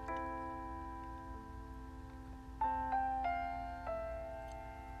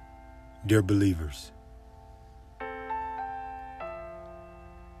Dear believers,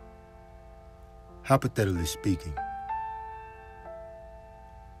 hypothetically speaking,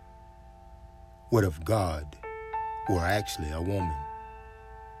 what if God were actually a woman?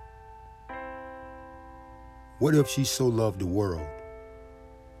 What if she so loved the world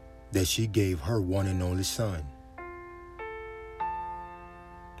that she gave her one and only son?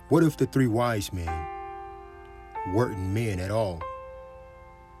 What if the three wise men weren't men at all?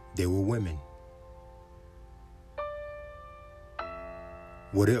 They were women.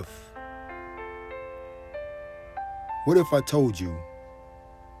 What if? What if I told you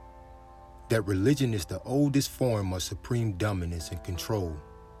that religion is the oldest form of supreme dominance and control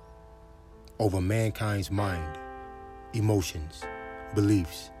over mankind's mind, emotions,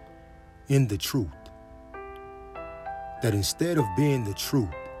 beliefs, in the truth? That instead of being the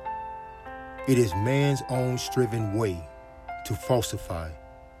truth, it is man's own striven way to falsify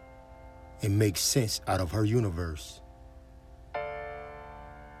and make sense out of her universe.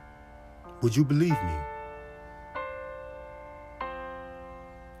 Would you believe me?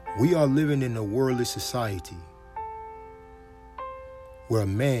 We are living in a worldly society where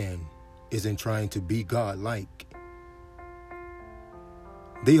man isn't trying to be God-like.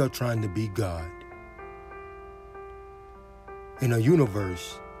 They are trying to be God. In a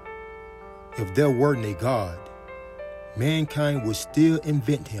universe, if there weren't a God, mankind would still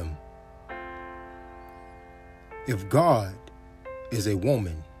invent him. If God is a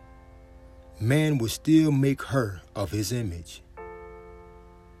woman, man would still make her of his image.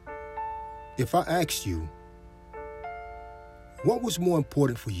 If I asked you, what was more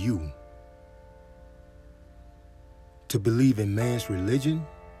important for you? To believe in man's religion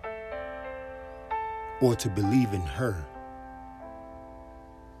or to believe in her?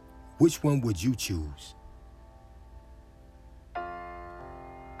 Which one would you choose?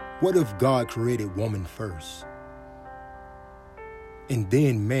 What if God created woman first, and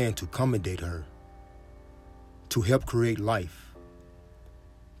then man to accommodate her, to help create life,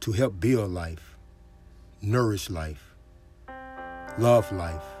 to help build life, nourish life, love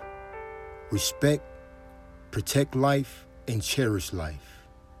life, respect, protect life, and cherish life?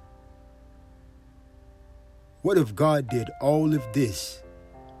 What if God did all of this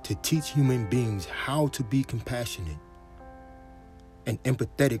to teach human beings how to be compassionate and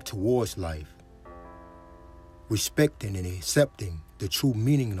empathetic towards life, respecting and accepting the true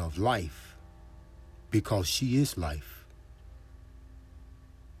meaning of life because she is life?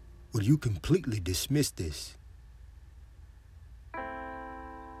 Will you completely dismiss this?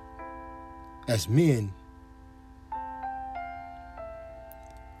 As men,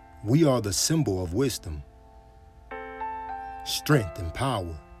 we are the symbol of wisdom, strength, and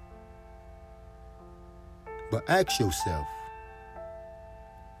power. But ask yourself,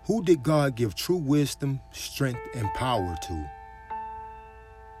 who did God give true wisdom, strength, and power to?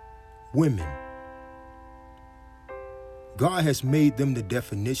 Women. God has made them the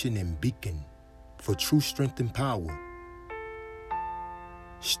definition and beacon for true strength and power.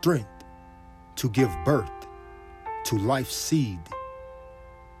 Strength to give birth to life's seed,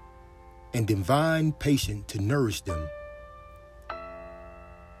 and divine patience to nourish them.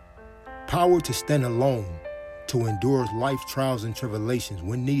 Power to stand alone, to endure life trials and tribulations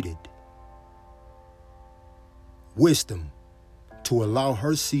when needed. Wisdom to allow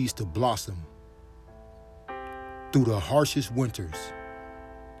her seeds to blossom through the harshest winters,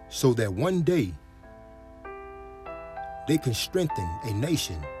 so that one day they can strengthen a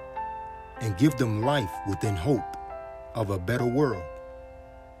nation and give them life within hope of a better world.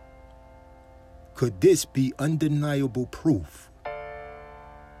 Could this be undeniable proof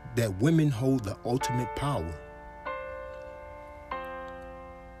that women hold the ultimate power?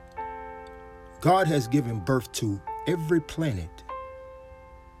 God has given birth to every planet.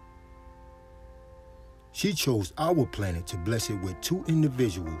 She chose our planet to bless it with two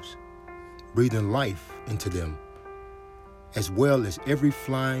individuals, breathing life into them, as well as every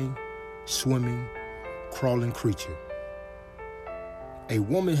flying, swimming, crawling creature. A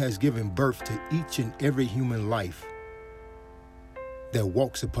woman has given birth to each and every human life that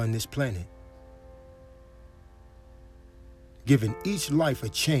walks upon this planet, giving each life a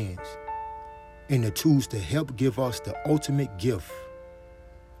chance and the tools to help give us the ultimate gift,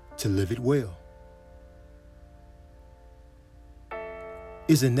 to live it well.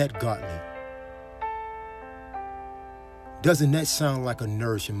 Isn't that godly? Doesn't that sound like a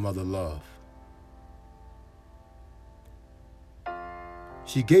nourishing mother love?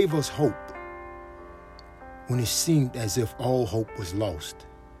 She gave us hope when it seemed as if all hope was lost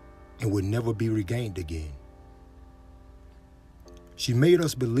and would never be regained again. She made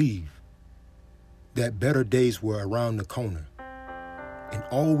us believe that better days were around the corner, and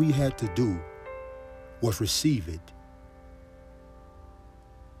all we had to do was receive it.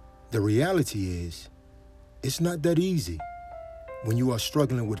 The reality is, it's not that easy when you are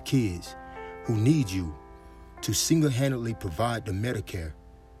struggling with kids who need you to single-handedly provide the Medicare,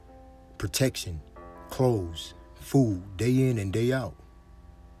 protection, clothes, food, day in and day out.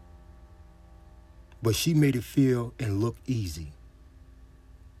 But she made it feel and look easy.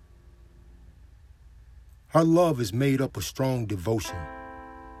 Her love is made up of strong devotion,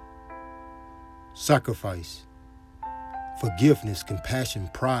 sacrifice, forgiveness, compassion,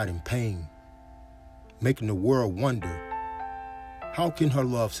 pride, and pain, making the world wonder, how can her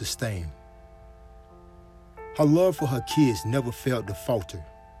love sustain? Her love for her kids never failed to falter.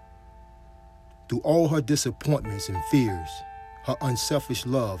 Through all her disappointments and fears, her unselfish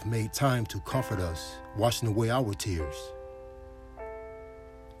love made time to comfort us, washing away our tears.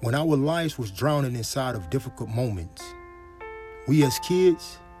 When our lives was drowning inside of difficult moments, we as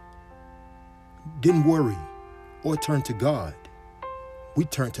kids didn't worry or turn to God. We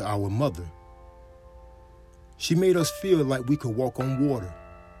turned to our mother. She made us feel like we could walk on water.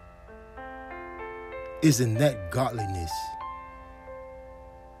 Isn't that godliness?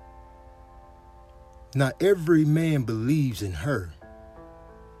 Not every man believes in her.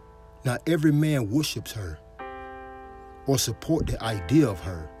 Not every man worships her or support the idea of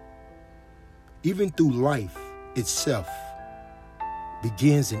her. Even through life itself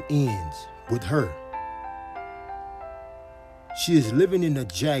begins and ends with her. She is living in a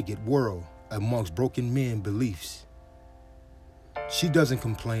jagged world amongst broken men's beliefs. She doesn't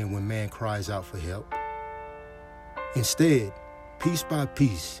complain when man cries out for help. Instead, piece by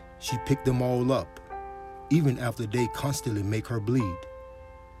piece, she picked them all up, even after they constantly make her bleed.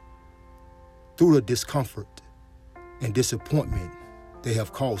 Through the discomfort and disappointment they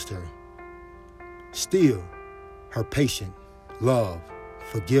have caused her, still, her patience, love,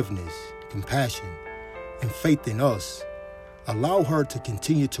 forgiveness, compassion, and faith in us allow her to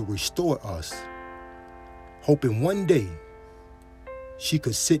continue to restore us, hoping one day she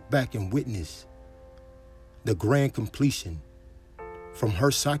could sit back and witness the grand completion from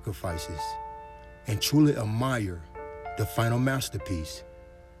her sacrifices and truly admire the final masterpiece.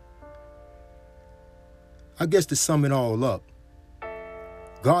 I guess to sum it all up,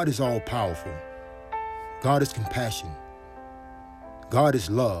 God is all powerful. God is compassion. God is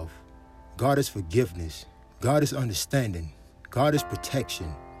love. God is forgiveness. God is understanding. God is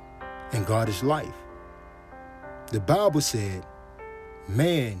protection. And God is life. The Bible said,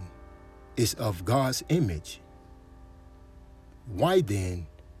 man is of God's image. Why then,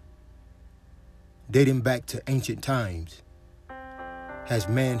 dating back to ancient times, has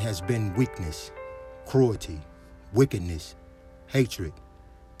been weakness, cruelty, wickedness, hatred,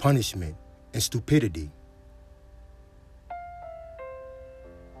 punishment, and stupidity?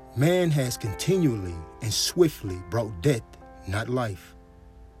 Man has continually and swiftly brought death, not life.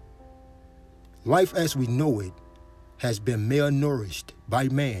 Life as we know it has been malnourished by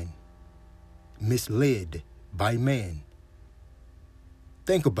man, misled by man.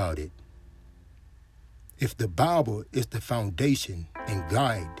 Think about it. If the Bible is the foundation and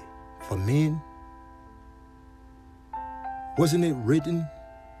guide for men, wasn't it written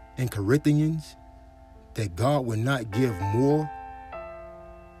in Corinthians that God would not give more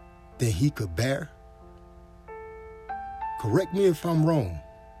than he could bear? Correct me if I'm wrong,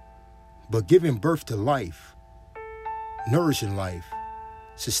 but giving birth to life, nourishing life,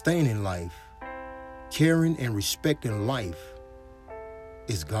 sustaining life, caring and respecting life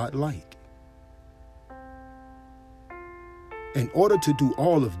is God-like. In order to do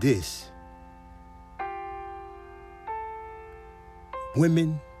all of this,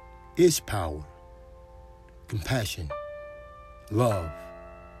 women is power, compassion, love,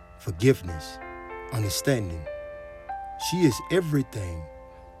 forgiveness, understanding. She is everything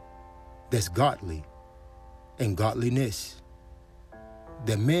that's godly and godliness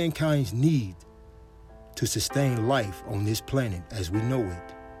that mankind's need to sustain life on this planet as we know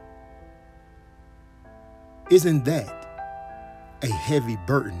it. Isn't that a heavy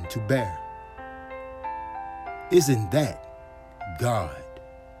burden to bear? Isn't that God?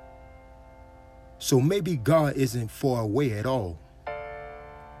 So maybe God isn't far away at all.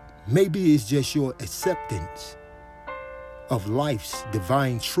 Maybe it's just your acceptance of life's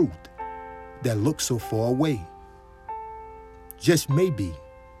divine truth that looks so far away. Just maybe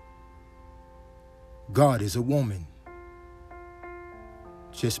God is a woman.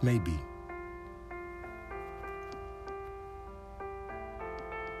 Just maybe.